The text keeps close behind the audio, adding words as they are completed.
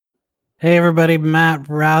Hey everybody, Matt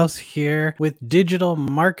Rouse here with Digital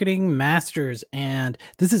Marketing Masters, and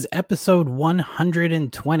this is episode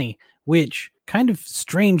 120, which kind of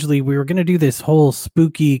strangely, we were going to do this whole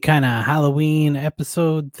spooky kind of Halloween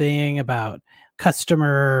episode thing about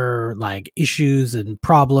customer like issues and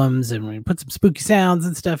problems, and we put some spooky sounds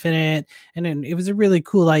and stuff in it, and it was a really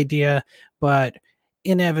cool idea, but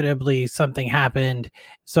inevitably something happened.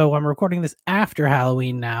 So I'm recording this after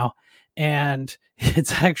Halloween now, and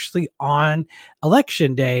it's actually on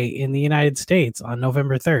election day in the United States on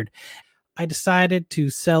November 3rd. I decided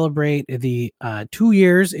to celebrate the 2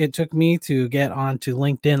 years it took me to get onto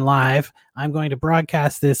LinkedIn Live. I'm going to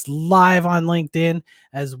broadcast this live on LinkedIn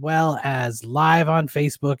as well as live on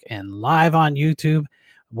Facebook and live on YouTube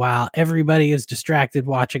while everybody is distracted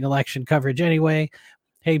watching election coverage anyway.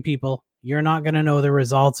 Hey, people, you're not going to know the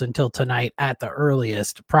results until tonight at the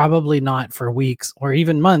earliest, probably not for weeks or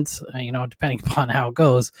even months, depending upon how it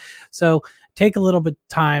goes. So take a little bit of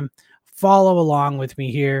time, follow along with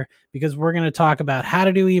me here, because we're going to talk about how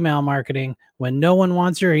to do email marketing when no one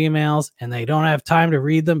wants your emails and they don't have time to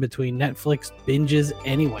read them between Netflix binges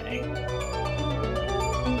anyway.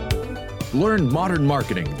 Learn modern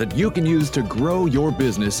marketing that you can use to grow your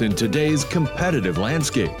business in today's competitive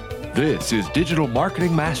landscape. This is Digital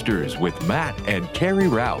Marketing Masters with Matt and Carrie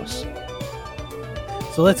Rouse.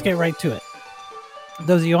 So let's get right to it.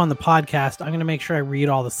 Those of you on the podcast, I'm going to make sure I read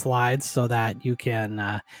all the slides so that you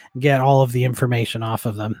can get all of the information off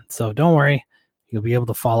of them. So don't worry, you'll be able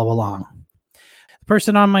to follow along. The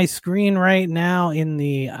person on my screen right now in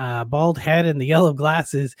the bald head and the yellow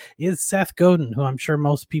glasses is Seth Godin, who I'm sure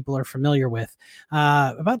most people are familiar with.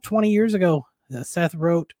 About 20 years ago, Seth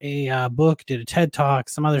wrote a book, did a TED Talk,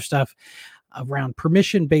 some other stuff around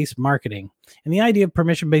permission-based marketing. And the idea of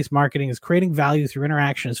permission-based marketing is creating value through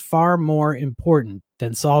interaction is far more important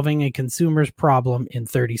than solving a consumer's problem in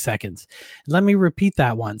 30 seconds. Let me repeat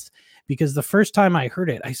that once, because the first time I heard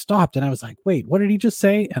it, I stopped and I was like, wait, what did he just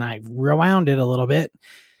say? And I rewound it a little bit.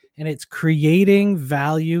 And it's creating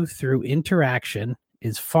value through interaction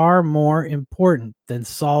is far more important than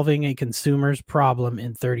solving a consumer's problem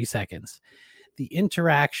in 30 seconds. The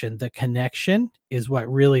interaction, the connection is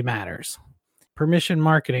what really matters. Permission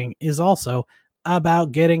marketing is also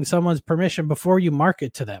about getting someone's permission before you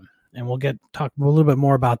market to them. And we'll talk a little bit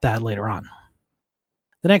more about that later on.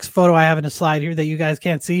 The next photo I have in a slide here that you guys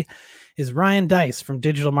can't see is Ryan Deiss from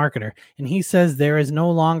Digital Marketer. And he says there is no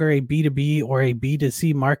longer a B2B or a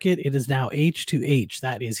B2C market. It is now H2H.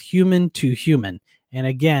 That is human to human. And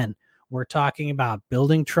again, we're talking about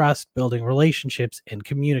building trust, building relationships, and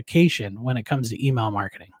communication when it comes to email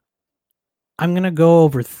marketing. I'm going to go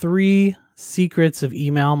over 3 secrets of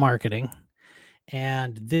email marketing,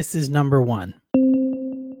 and this is number 1.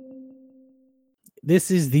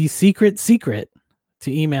 This is the secret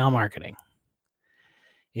to email marketing.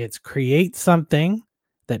 It's create something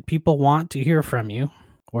that people want to hear from you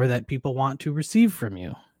or that people want to receive from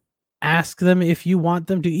you. Ask them if you want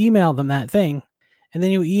them to email them that thing, and then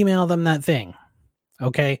you email them that thing.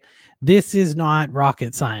 Okay, this is not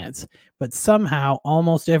rocket science, but somehow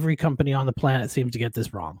almost every company on the planet seems to get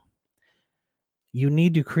this wrong. You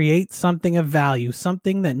need to create something of value,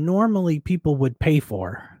 something that normally people would pay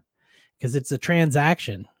for, because it's a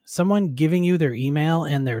transaction. Someone giving you their email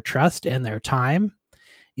and their trust and their time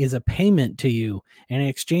is a payment to you. And in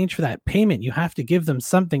exchange for that payment, you have to give them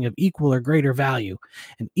something of equal or greater value.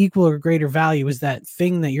 And equal or greater value is that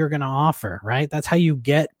thing that you're going to offer, right? That's how you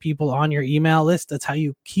get people on your email list. That's how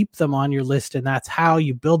you keep them on your list. And that's how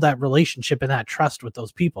you build that relationship and that trust with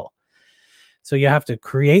those people. So you have to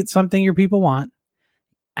create something your people want,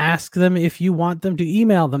 ask them if you want them to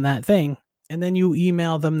email them that thing, and then you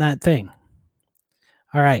email them that thing.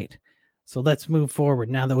 All right. So let's move forward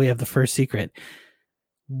now that we have the first secret.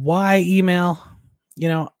 Why email?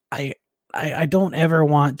 I don't ever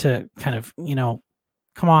want to kind of,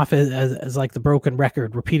 come off as like the broken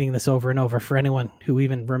record, repeating this over and over for anyone who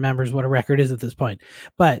even remembers what a record is at this point.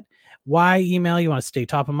 But why email? You want to stay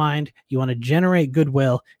top of mind. You want to generate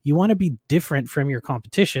goodwill. You want to be different from your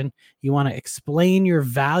competition. You want to explain your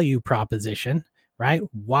value proposition, right?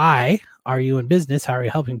 Why are you in business? How are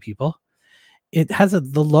you helping people? It has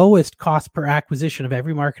the lowest cost per acquisition of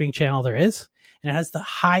every marketing channel there is. And it has the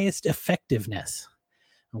highest effectiveness.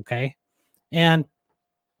 Okay. And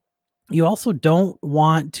you also don't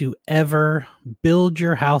want to ever build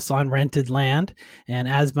your house on rented land. And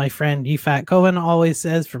as my friend Yifat Cohen always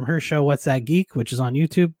says from her show, What's That Geek, which is on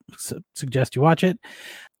YouTube, suggest you watch it.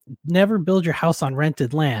 Never build your house on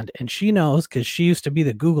rented land. And she knows because she used to be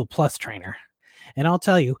the Google Plus trainer. And I'll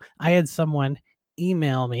tell you, I had someone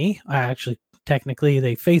email me. I actually technically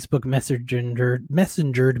they Facebook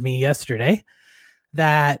messengered me yesterday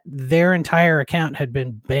that their entire account had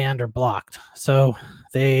been banned or blocked. So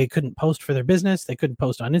they couldn't post for their business. They couldn't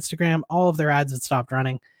post on Instagram. All of their ads had stopped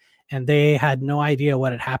running and they had no idea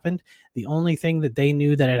what had happened. The only thing that they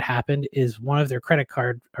knew that had happened is one of their credit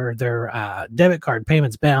card or their debit card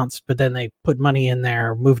payments bounced, but then they put money in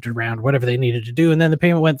there, moved it around, whatever they needed to do. And then the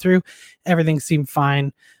payment went through. Everything seemed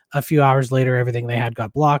fine. A few hours later, everything they had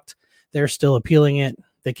got blocked. They're still appealing it.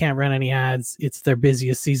 They can't run any ads. It's their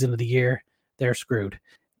busiest season of the year. They're screwed.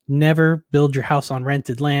 Never build your house on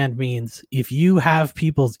rented land means if you have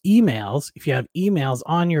people's emails, if you have emails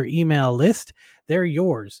on your email list, they're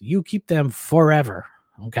yours. You keep them forever.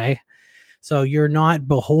 Okay. So you're not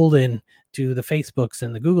beholden to the Facebooks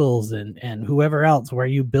and the Googles and whoever else where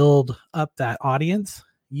you build up that audience.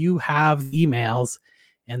 You have emails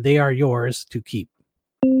and they are yours to keep.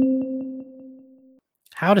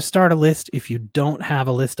 How to start a list if you don't have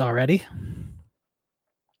a list already.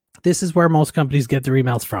 This is where most companies get their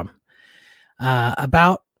emails from.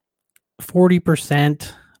 About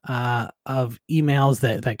 40% of emails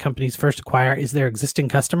that companies first acquire is their existing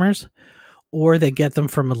customers, or they get them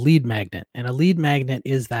from a lead magnet. And a lead magnet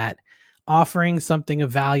is that offering something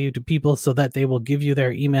of value to people so that they will give you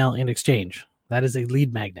their email in exchange. That is a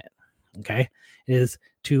lead magnet. Okay. It is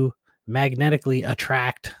to magnetically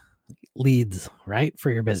attract leads, right,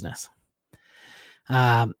 for your business.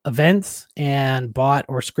 Events and bought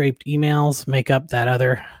or scraped emails make up that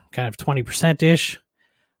other kind of 20%-ish.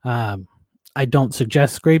 I don't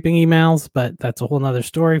suggest scraping emails, but that's a whole nother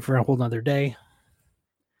story for a whole nother day.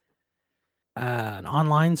 An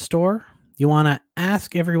online store. You want to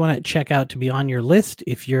ask everyone at checkout to be on your list.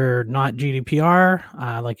 If you're not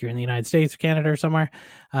GDPR, like you're in the United States or Canada or somewhere,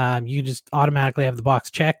 you just automatically have the box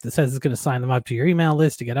checked that says it's going to sign them up to your email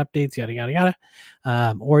list to get updates, yada, yada,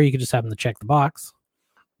 yada. Or you can just have them to check the box.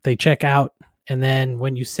 They check out, and then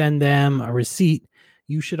when you send them a receipt,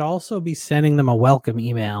 you should also be sending them a welcome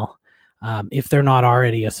email if they're not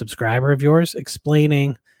already a subscriber of yours,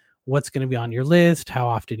 explaining what's going to be on your list, how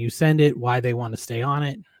often you send it, why they want to stay on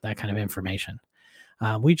it, that kind of information.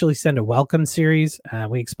 We usually send a welcome series.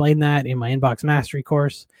 We explain that in my Inbox Mastery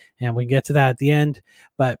course, and we get to that at the end.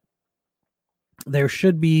 But there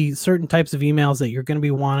should be certain types of emails that you're going to be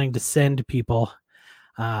wanting to send to people,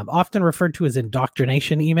 often referred to as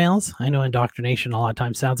indoctrination emails. I know indoctrination a lot of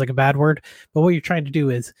times sounds like a bad word, but what you're trying to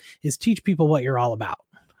do is teach people what you're all about.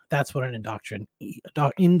 That's what an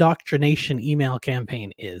indoctrination email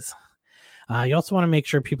campaign is. You also want to make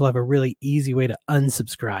sure people have a really easy way to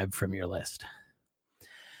unsubscribe from your list.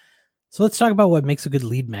 So let's talk about what makes a good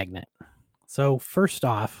lead magnet. So first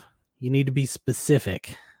off, you need to be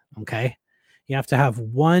specific, okay? You have to have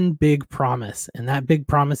one big promise, and that big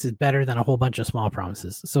promise is better than a whole bunch of small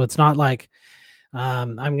promises. So it's not like,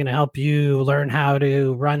 I'm going to help you learn how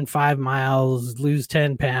to run 5 miles, lose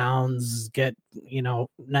 10 pounds, get,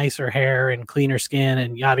 nicer hair and cleaner skin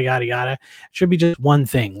and yada, yada, yada. It should be just one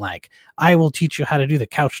thing. Like, I will teach you how to do the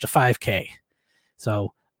couch to 5K.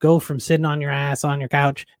 So go from sitting on your ass on your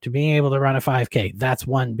couch to being able to run a 5K. That's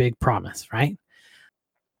one big promise, right?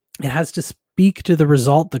 It has to speak to the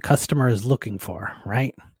result the customer is looking for,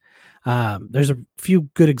 right? There's a few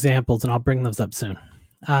good examples, and I'll bring those up soon.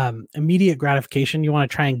 Immediate gratification, you want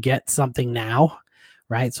to try and get something now,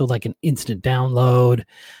 right? So like an instant download,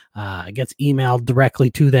 it gets emailed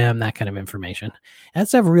directly to them, that kind of information. It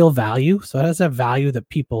has to have real value. So it has to have value that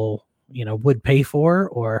people, would pay for,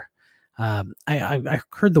 or I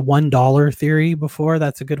heard the $1 theory before.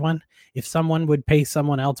 That's a good one. If someone would pay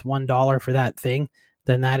someone else $1 for that thing,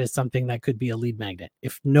 then that is something that could be a lead magnet.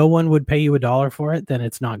 If no one would pay you $1 for it, then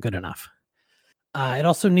it's not good enough. It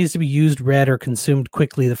also needs to be used, read, or consumed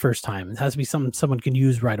quickly the first time. It has to be something someone can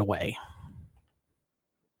use right away.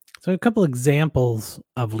 So a couple examples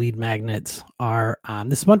of lead magnets are,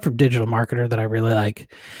 this is one from Digital Marketer that I really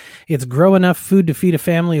like. It's grow enough food to feed a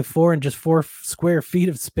family of 4 in just 4 square feet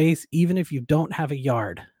of space, even if you don't have a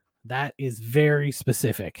yard. That is very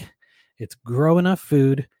specific. It's grow enough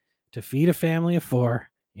food to feed a family of 4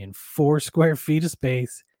 in 4 square feet of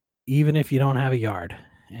space, even if you don't have a yard.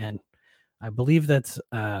 And I believe that's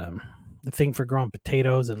the thing for growing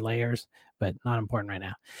potatoes and layers, but not important right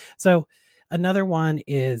now. So another one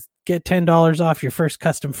is get $10 off your first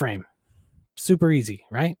custom frame. Super easy,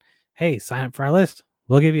 right? Hey, sign up for our list.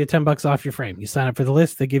 We'll give you $10 off your frame. You sign up for the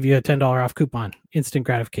list, they give you a $10 off coupon. Instant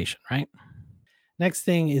gratification, right? Next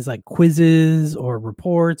thing is like quizzes or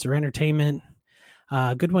reports or entertainment.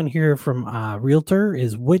 A good one here from Realtor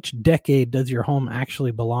is, which decade does your home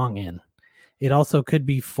actually belong in? It also could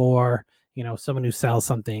be for someone who sells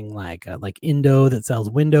something like Indo that sells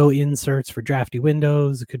window inserts for drafty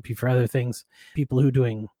windows. It could be for other things. People who are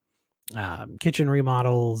doing kitchen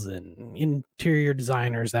remodels and interior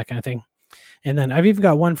designers, that kind of thing. And then I've even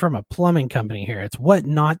got one from a plumbing company here. It's what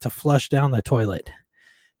not to flush down the toilet.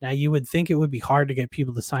 Now, you would think it would be hard to get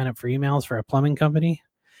people to sign up for emails for a plumbing company,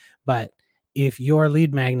 but if your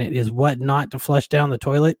lead magnet is what not to flush down the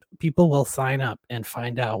toilet, people will sign up and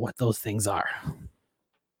find out what those things are.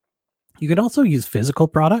 You could also use physical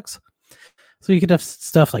products. So you could have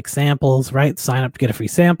stuff like samples, right? Sign up to get a free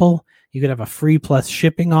sample. You could have a free plus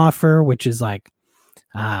shipping offer, which is like,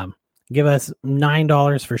 give us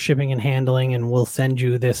 $9 for shipping and handling, and we'll send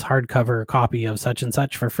you this hardcover copy of such and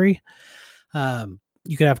such for free.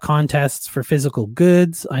 You could have contests for physical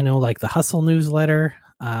goods. I know, like the Hustle newsletter.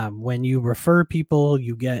 When you refer people,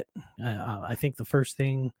 you get, I think the first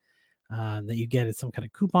thing that you get is some kind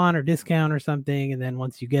of coupon or discount or something. And then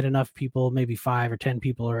once you get enough people, maybe 5 or 10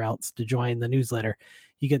 people or else to join the newsletter,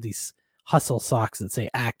 you get these Hustle socks that say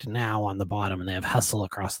Act Now on the bottom, and they have Hustle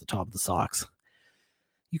across the top of the socks.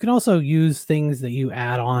 You can also use things that you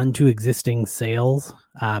add on to existing sales.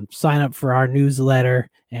 Sign up for our newsletter,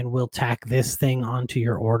 and we'll tack this thing onto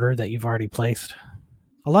your order that you've already placed.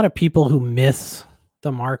 A lot of people who miss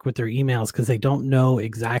the mark with their emails because they don't know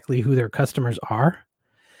exactly who their customers are.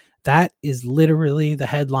 That is literally the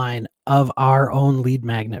headline of our own lead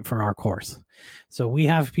magnet for our course. So we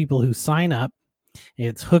have people who sign up.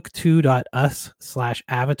 It's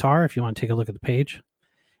hook2.us/avatar if you want to take a look at the page.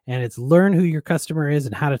 And it's learn who your customer is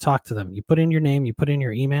and how to talk to them. You put in your name, you put in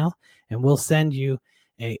your email, and we'll send you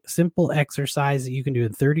a simple exercise that you can do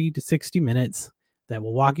in 30 to 60 minutes that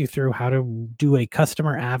will walk you through how to do a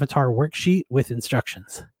customer avatar worksheet with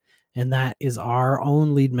instructions. And that is our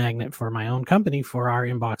own lead magnet for my own company for our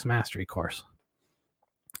Inbox Mastery course.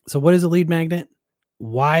 So what is a lead magnet?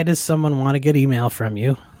 Why does someone want to get email from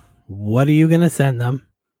you? What are you going to send them?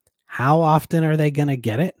 How often are they going to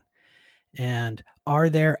get it? And are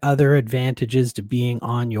there other advantages to being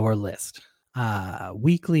on your list?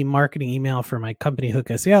 Weekly marketing email for my company, Hook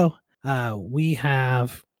SEO. We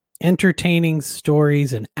have entertaining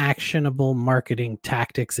stories and actionable marketing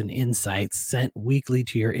tactics and insights sent weekly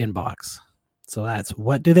to your inbox. So that's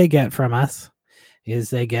what do they get from us?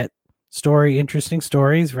 Is they get interesting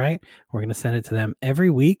stories, right? We're going to send it to them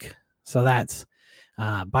every week. So that's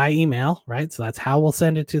by email, right? So that's how we'll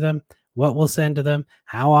send it to them, what we'll send to them,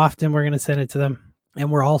 how often we're going to send it to them. And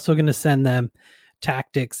we're also going to send them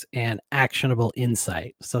tactics and actionable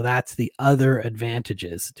insight. So that's the other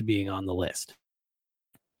advantages to being on the list.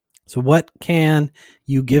 So what can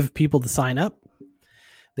you give people to sign up?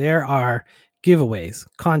 There are giveaways,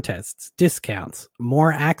 contests, discounts,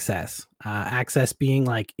 more access. Access being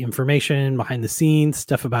like information behind the scenes,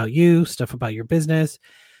 stuff about you, stuff about your business,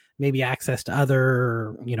 maybe access to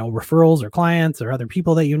other, referrals or clients or other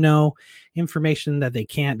people that you know, information that they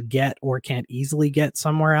can't get or can't easily get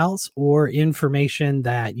somewhere else, or information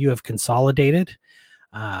that you have consolidated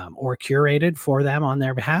or curated for them on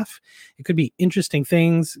their behalf. It could be interesting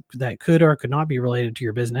things that could or could not be related to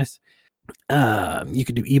your business. You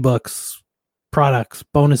could do ebooks, products,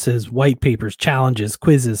 bonuses, white papers, challenges,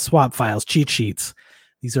 quizzes, swap files, cheat sheets.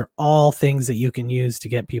 These are all things that you can use to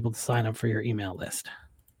get people to sign up for your email list.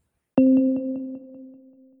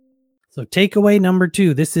 So takeaway number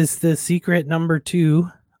 2, this is the secret number 2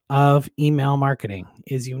 of email marketing,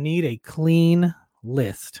 is you need a clean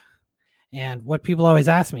list. And what people always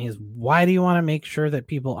ask me is, why do you want to make sure that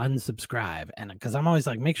people unsubscribe? And because I'm always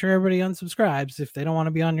like, make sure everybody unsubscribes if they don't want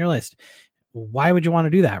to be on your list. Why would you want to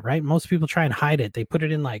do that, right? Most people try and hide it. They put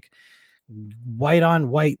it in like white on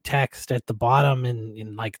white text at the bottom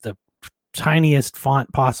in like the tiniest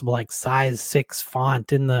font possible, like size 6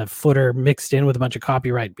 font in the footer, mixed in with a bunch of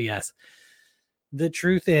copyright BS. The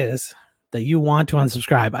truth is that you want to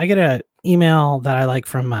unsubscribe. I get an email that I like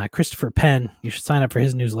from Christopher Penn. You should sign up for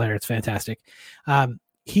his newsletter. It's fantastic.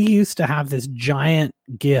 He used to have this giant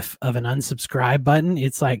GIF of an unsubscribe button.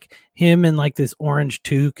 It's like him in like this orange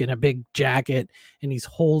toque and a big jacket, and he's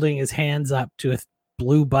holding his hands up to a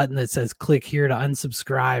blue button that says click here to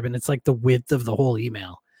unsubscribe, and it's like the width of the whole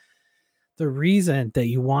email. The reason that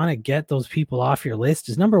you want to get those people off your list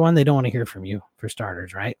is, number 1, they don't want to hear from you, for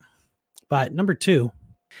starters, right? But number 2,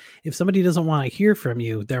 if somebody doesn't want to hear from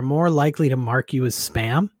you, they're more likely to mark you as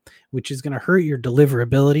spam, which is going to hurt your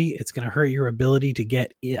deliverability. It's going to hurt your ability to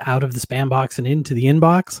get out of the spam box and into the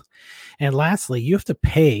inbox. And lastly, you have to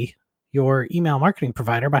pay your email marketing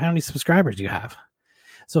provider by how many subscribers you have.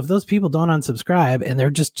 So if those people don't unsubscribe and they're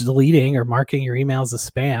just deleting or marking your emails as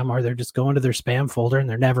spam, or they're just going to their spam folder and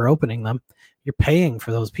they're never opening them, you're paying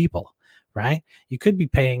for those people, right? You could be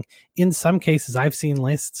paying, in some cases, I've seen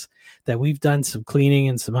lists that we've done some cleaning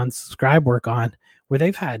and some unsubscribe work on where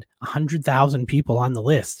they've had 100,000 people on the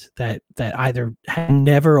list that either had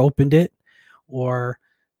never opened it or,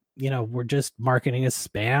 were just marketing as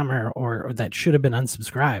spam or that should have been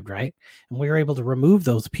unsubscribed, right? And we were able to remove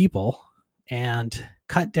those people and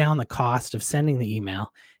cut down the cost of sending the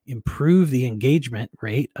email, improve the engagement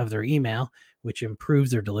rate of their email, which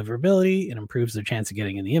improves their deliverability and improves their chance of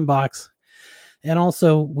getting in the inbox. And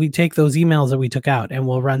also, we take those emails that we took out and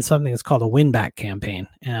we'll run something that's called a win-back campaign.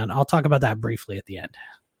 And I'll talk about that briefly at the end.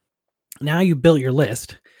 Now you built your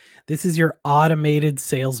list. This is your automated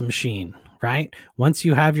sales machine, right? Once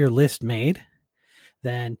you have your list made,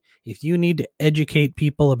 then if you need to educate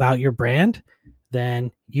people about your brand,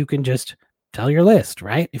 then you can just tell your list,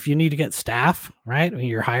 right? If you need to get staff, right? When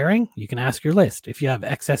you're hiring, you can ask your list. If you have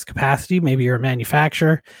excess capacity, maybe you're a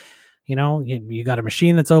manufacturer, you got a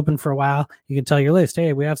machine that's open for a while, you can tell your list,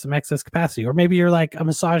 hey, we have some excess capacity. Or maybe you're like a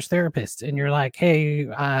massage therapist and you're like, hey,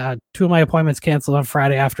 2 of my appointments canceled on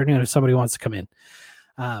Friday afternoon if somebody wants to come in.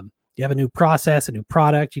 You have a new process, a new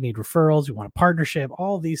product, you need referrals, you want a partnership.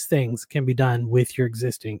 All these things can be done with your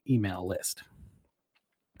existing email list.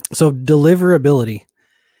 So deliverability.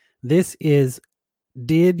 This is,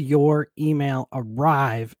 did your email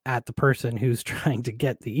arrive at the person who's trying to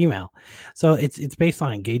get the email? So it's based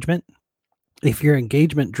on engagement. If your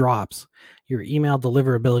engagement drops, your email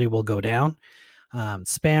deliverability will go down.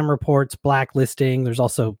 Spam reports, blacklisting. There's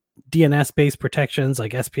also DNS-based protections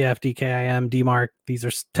like SPF, DKIM, DMARC. These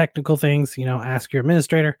are technical things, ask your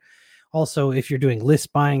administrator. Also, if you're doing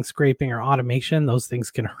list buying, scraping, or automation, those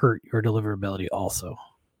things can hurt your deliverability also.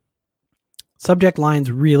 Subject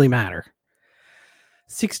lines really matter.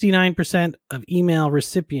 69% of email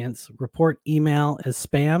recipients report email as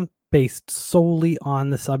spam based solely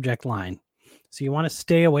on the subject line. So you want to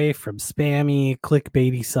stay away from spammy,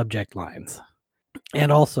 clickbaity subject lines.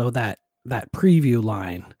 And also that preview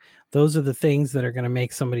line. Those are the things that are going to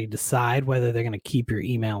make somebody decide whether they're going to keep your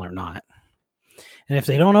email or not. And if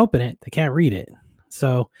they don't open it, they can't read it.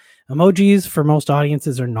 So emojis for most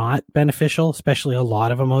audiences are not beneficial, especially a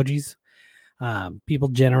lot of emojis. People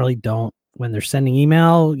generally don't, when they're sending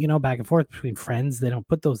email, back and forth between friends, they don't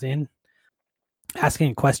put those in.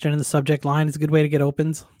 Asking a question in the subject line is a good way to get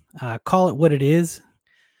opens. Call it what it is.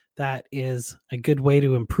 That is a good way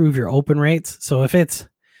to improve your open rates. So if it's,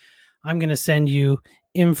 I'm going to send you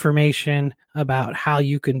information about how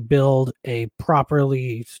you can build a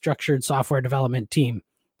properly structured software development team,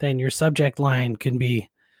 then your subject line can be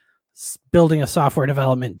building a software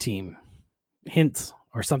development team, hints,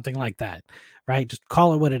 or something like that, right? Just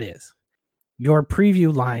call it what it is. Your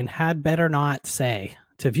preview line had better not say,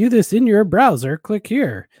 to view this in your browser, click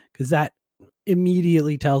here, because that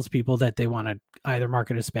immediately tells people that they want to either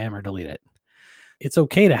mark it as spam or delete it. It's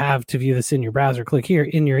okay to have to view this in your browser, click here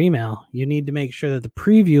in your email. You need to make sure that the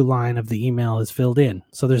preview line of the email is filled in.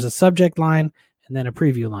 So there's a subject line and then a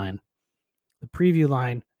preview line. The preview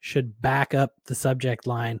line should back up the subject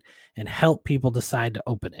line and help people decide to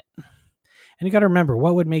open it. And you got to remember,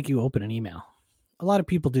 what would make you open an email? A lot of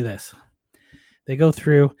people do this. They go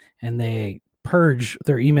through and they purge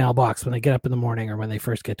their email box when they get up in the morning or when they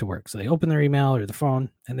first get to work. So they open their email or the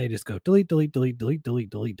phone and they just go delete, delete, delete, delete,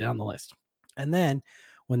 delete, delete down the list. And then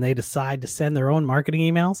when they decide to send their own marketing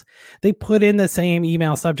emails, they put in the same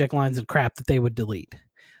email subject lines and crap that they would delete.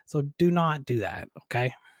 So do not do that,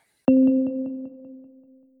 okay?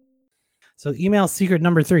 So email secret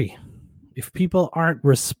number 3. If people aren't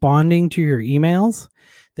responding to your emails,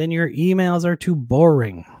 then your emails are too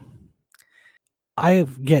boring. I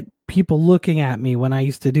get people looking at me when I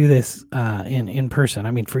used to do this in person.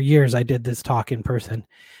 I mean, for years I did this talk in person,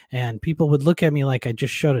 and people would look at me like I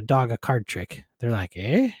just showed a dog a card trick. They're like,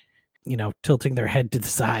 eh? Tilting their head to the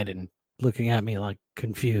side and looking at me like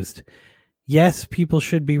confused. Yes, people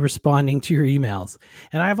should be responding to your emails.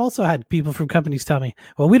 And I've also had people from companies tell me,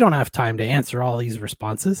 well, we don't have time to answer all these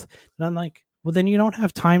responses. And I'm like, well, then you don't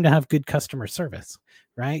have time to have good customer service,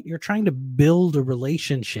 right? You're trying to build a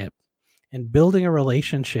relationship. And building a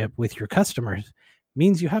relationship with your customers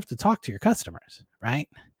means you have to talk to your customers, right?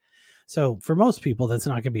 So for most people, that's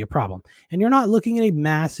not going to be a problem. And you're not looking at a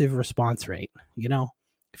massive response rate.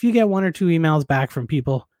 If you get 1 or 2 emails back from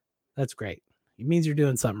people, that's great. It means you're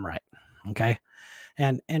doing something right. Okay.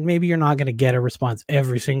 And maybe you're not going to get a response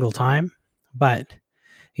every single time, but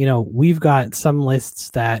we've got some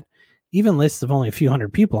lists that even lists of only a few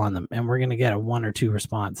hundred people on them, and we're going to get a 1 or 2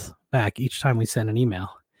 response back each time we send an email.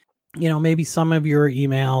 Maybe some of your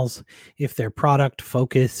emails, if they're product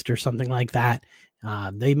focused or something like that,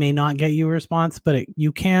 they may not get you a response, but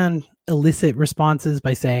you can elicit responses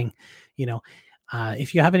by saying,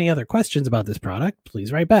 If you have any other questions about this product,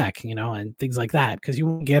 please write back, and things like that, because you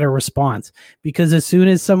won't get a response. Because as soon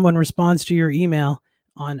as someone responds to your email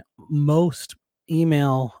on most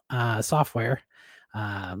email software,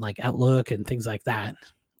 like Outlook and things like that,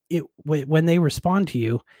 when they respond to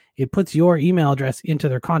you, it puts your email address into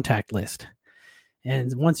their contact list.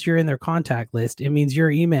 And once you're in their contact list, it means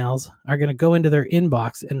your emails are going to go into their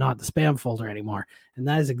inbox and not the spam folder anymore. And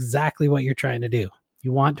that is exactly what you're trying to do.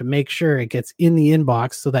 You want to make sure it gets in the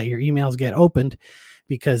inbox so that your emails get opened,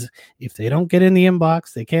 because if they don't get in the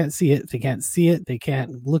inbox, they can't see it. If they can't see it, they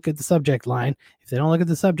can't look at the subject line. If they don't look at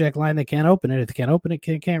the subject line, they can't open it. If they can't open it,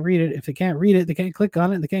 they can't read it. If they can't read it, they can't click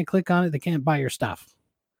on it. They can't click on it, they can't buy your stuff.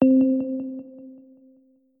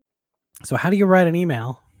 So how do you write an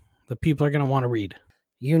email that people are going to want to read?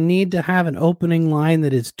 You need to have an opening line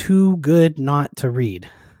that is too good not to read.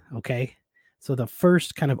 Okay. So the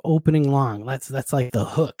first kind of opening line, that's like the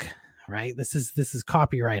hook, right? This is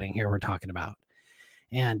copywriting here we're talking about.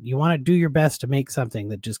 And you want to do your best to make something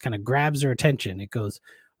that just kind of grabs their attention. It goes,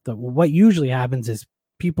 what usually happens is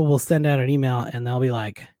people will send out an email and they'll be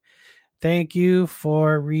like, thank you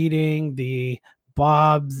for reading the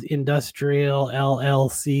Bob's Industrial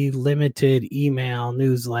LLC Limited email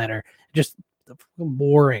newsletter. Just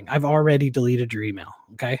boring. I've already deleted your email.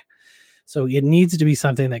 Okay. So it needs to be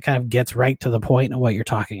something that kind of gets right to the point of what you're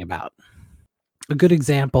talking about. A good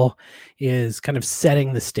example is kind of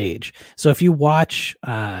setting the stage. So if you watch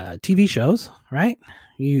TV shows, right?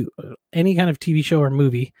 Any kind of TV show or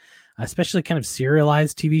movie, especially kind of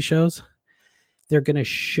serialized TV shows, they're going to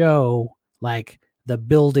show like the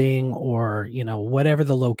building or, whatever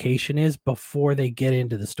the location is before they get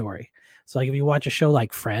into the story. So like if you watch a show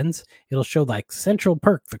like Friends, it'll show like Central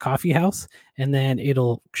Perk, the coffee house, and then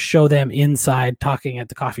it'll show them inside talking at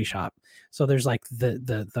the coffee shop. So there's like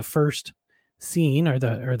the first scene or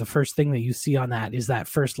the first thing that you see on that is that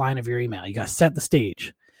first line of your email. You got to set the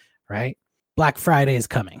stage, right? Black Friday is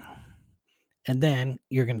coming. And then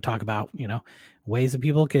you're going to talk about, ways that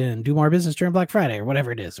people can do more business during Black Friday or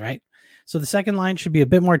whatever it is, right? So the second line should be a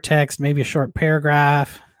bit more text, maybe a short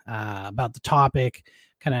paragraph about the topic,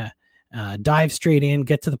 kind of dive straight in,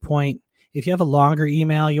 get to the point. If you have a longer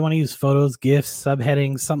email, you want to use photos, GIFs,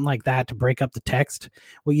 subheadings, something like that to break up the text.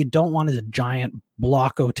 What you don't want is a giant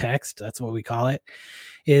block of text. That's what we call it.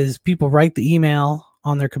 Is people write the email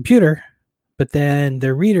on their computer, but then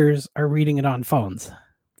their readers are reading it on phones.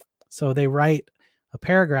 So they write a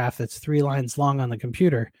paragraph that's 3 lines long on the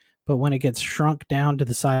computer, but when it gets shrunk down to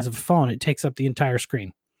the size of a phone, it takes up the entire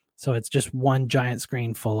screen. So it's just one giant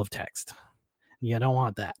screen full of text. You don't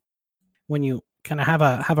want that. When you kind of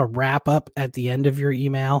have a wrap up at the end of your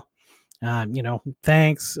email,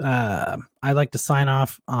 thanks. I like to sign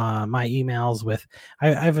off my emails with,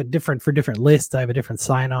 I have for different lists. I have a different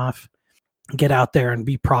sign off. Get out there and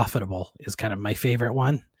be profitable is kind of my favorite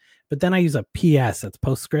one. But then I use a PS, that's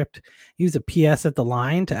postscript. Use a PS at the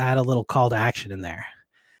line to add a little call to action in there.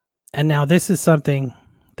 And now this is something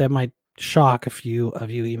that might shock a few of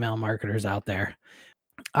you email marketers out there.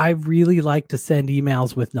 I really like to send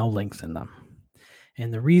emails with no links in them.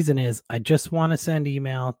 And the reason is I just want to send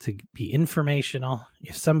email to be informational.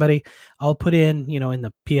 If somebody, I'll put in, in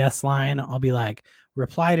the PS line, I'll be like,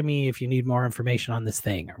 reply to me if you need more information on this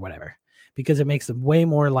thing or whatever, because it makes them way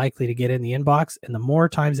more likely to get in the inbox. And the more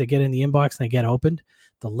times they get in the inbox and they get opened,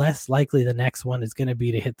 the less likely the next one is going to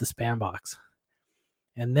be to hit the spam box.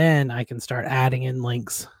 And then I can start adding in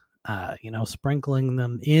links, sprinkling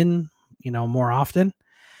them in, more often.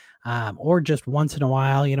 Or just once in a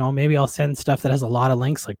while, maybe I'll send stuff that has a lot of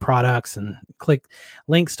links, like products, and click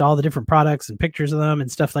links to all the different products and pictures of them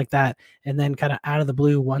and stuff like that. And then kind of out of the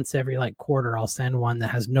blue, once every quarter, I'll send one that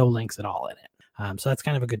has no links at all in it. So that's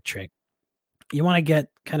kind of a good trick. You want to get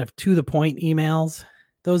kind of to the point emails.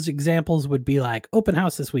 Those examples would be like open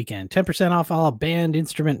house this weekend, 10% off all band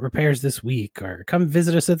instrument repairs this week, or come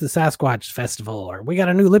visit us at the Sasquatch Festival, or we got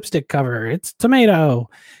a new lipstick cover. It's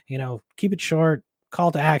tomato, keep it short.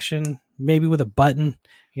 Call to action, maybe with a button,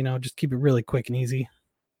 just keep it really quick and easy.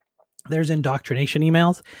 There's indoctrination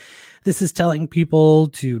emails. This is telling people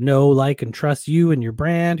to know, like, and trust you and your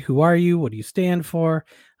brand. Who are you? What do you stand for?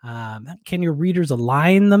 Can your readers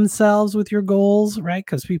align themselves with your goals, right?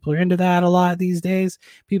 Because people are into that a lot these days.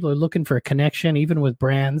 People are looking for a connection, even with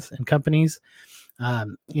brands and companies.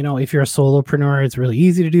 If you're a solopreneur, it's really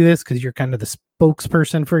easy to do this because you're kind of the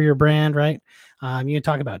spokesperson for your brand, right? You can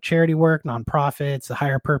talk about charity work, nonprofits, the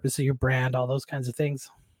higher purpose of your brand, all those kinds of things.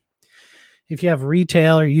 If you have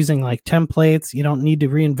retail or using like templates, you don't need to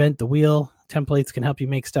reinvent the wheel Templates can help you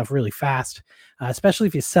make stuff really fast, especially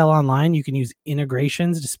if you sell online. You can use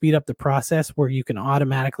integrations to speed up the process where you can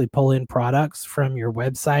automatically pull in products from your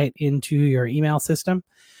website into your email system.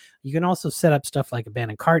 You can also set up stuff like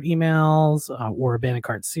abandoned cart emails or abandoned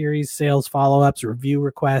cart series, sales follow-ups, review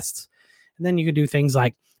requests. And then you can do things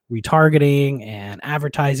like retargeting and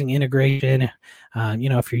advertising integration.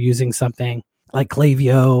 If you're using something like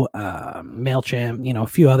Klaviyo, MailChimp, a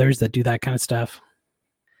few others that do that kind of stuff.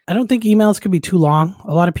 I don't think emails can be too long.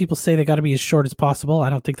 A lot of people say they got to be as short as possible. I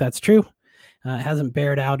don't think that's true. It hasn't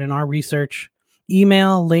bared out in our research.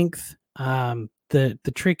 Email length, the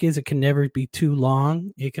trick is it can never be too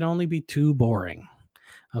long. It can only be too boring.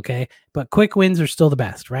 Okay. But quick wins are still the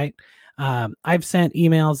best, right? I've sent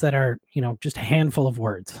emails that are, just a handful of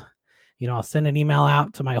words. I'll send an email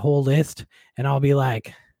out to my whole list and I'll be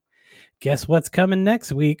like, guess what's coming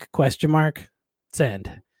next week? ?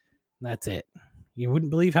 Send. That's it. You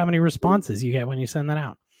wouldn't believe how many responses you get when you send that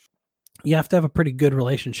out. You have to have a pretty good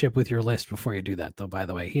relationship with your list before you do that, though, by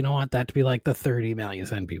the way. You don't want that to be like the third email you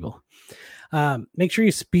send people. Make sure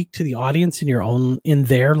you speak to the audience in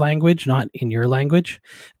their language, not in your language.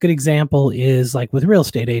 Good example is like with real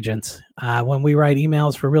estate agents. When we write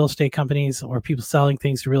emails for real estate companies or people selling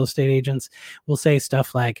things to real estate agents, we'll say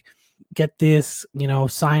stuff like, get this,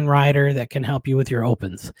 sign writer that can help you with your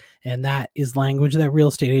opens. And that is language that real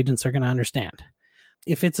estate agents are going to understand.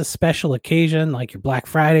 If it's a special occasion, like your Black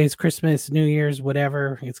Fridays, Christmas, New Year's,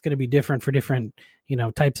 whatever, it's going to be different for different,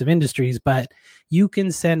 types of industries, but you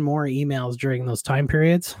can send more emails during those time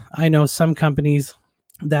periods. I know some companies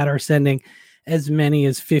that are sending as many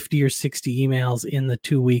as 50 or 60 emails in the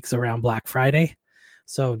 2 weeks around Black Friday.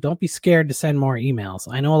 So don't be scared to send more emails.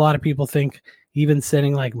 I know a lot of people think even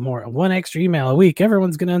sending like one extra email a week,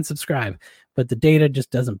 everyone's going to unsubscribe, but the data just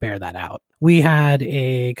doesn't bear that out. We had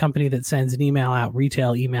a company that sends an email out,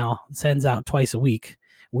 retail email, sends out twice a week.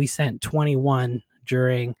 We sent 21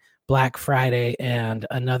 during Black Friday and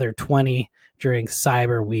another 20 during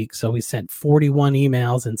Cyber Week. So we sent 41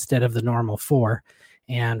 emails instead of the normal 4,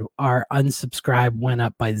 and our unsubscribe went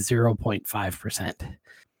up by 0.5%.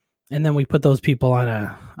 And then we put those people on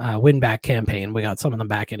a win-back campaign. We got some of them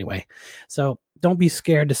back anyway. So don't be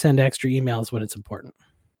scared to send extra emails when it's important.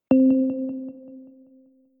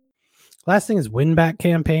 Last thing is win-back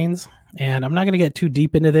campaigns. And I'm not going to get too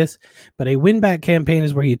deep into this, but a win-back campaign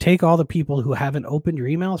is where you take all the people who haven't opened your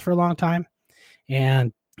emails for a long time,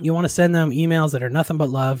 and you want to send them emails that are nothing but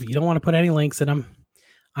love. You don't want to put any links in them,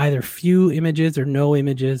 either few images or no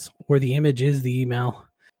images, or the image is the email.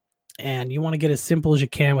 And you want to get as simple as you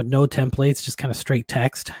can with no templates, just kind of straight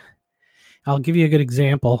text. I'll give you a good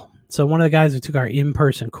example. So one of the guys who took our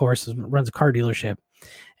in-person course runs a car dealership.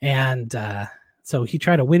 And so he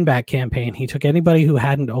tried a win-back campaign. He took anybody who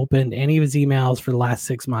hadn't opened any of his emails for the last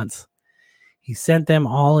 6 months. He sent them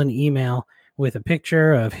all an email with a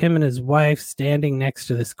picture of him and his wife standing next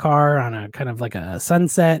to this car on a kind of like a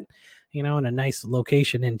sunset, in a nice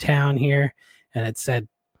location in town here. And it said,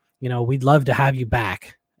 we'd love to have you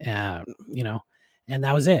back. And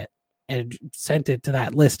that was it. And sent it to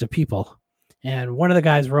that list of people. And one of the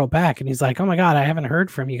guys wrote back and he's like, oh my God, I haven't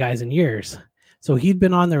heard from you guys in years. So he'd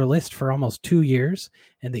been on their list for almost 2 years,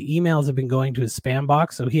 and the emails have been going to his spam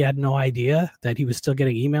box. So he had no idea that he was still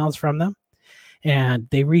getting emails from them. And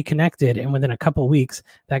they reconnected. And within a couple of weeks,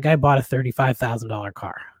 that guy bought a $35,000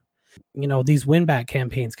 car. These win-back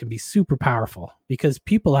campaigns can be super powerful because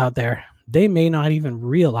people out there, they may not even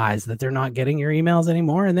realize that they're not getting your emails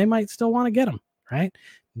anymore, and they might still want to get them, right?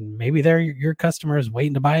 Maybe they're your customers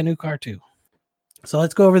waiting to buy a new car too. So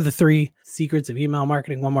let's go over the 3 secrets of email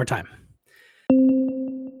marketing one more time.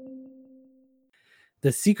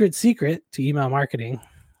 The secret to email marketing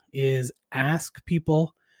is ask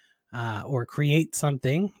people or create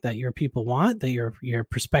something that your people want, that your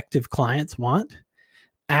prospective clients want.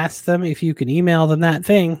 Ask them if you can email them that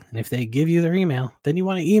thing. And if they give you their email, then you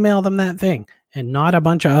want to email them that thing and not a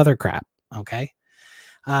bunch of other crap. Okay.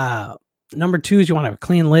 Number 2 is you want to have a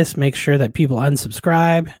clean list. Make sure that people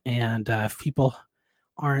unsubscribe, and if people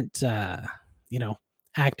aren't,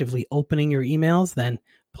 actively opening your emails, then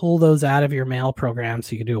pull those out of your mail program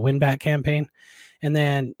so you can do a win-back campaign. And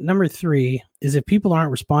then number 3 is if people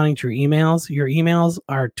aren't responding to your emails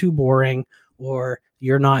are too boring, or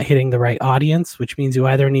you're not hitting the right audience, which means you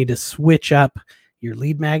either need to switch up your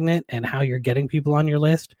lead magnet and how you're getting people on your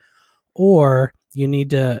list, or you need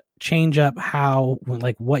to change up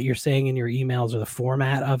what you're saying in your emails or the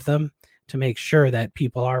format of them to make sure that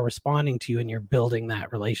people are responding to you and you're building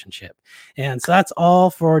that relationship. And so that's all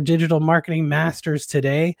for Digital Marketing Masters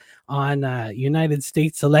today on United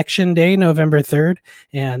States Election Day, November 3rd.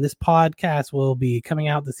 And this podcast will be coming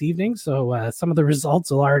out this evening. So some of the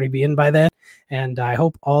results will already be in by then. And I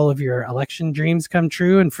hope all of your election dreams come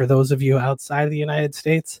true. And for those of you outside of the United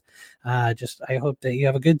States, I hope that you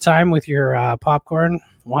have a good time with your popcorn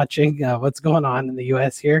watching what's going on in the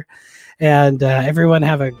U.S. here. And everyone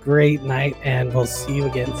have a great night, and we'll see you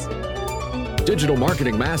again soon. Digital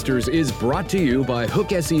Marketing Masters is brought to you by Hook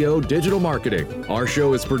SEO Digital Marketing. Our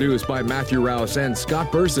show is produced by Matthew Rouse and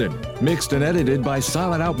Scott Burson, mixed and edited by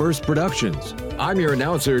Silent Outburst Productions. I'm your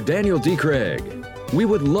announcer, Daniel D. Craig. We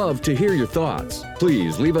would love to hear your thoughts.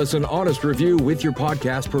 Please leave us an honest review with your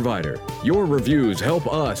podcast provider. Your reviews help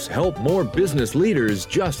us help more business leaders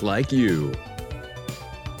just like you.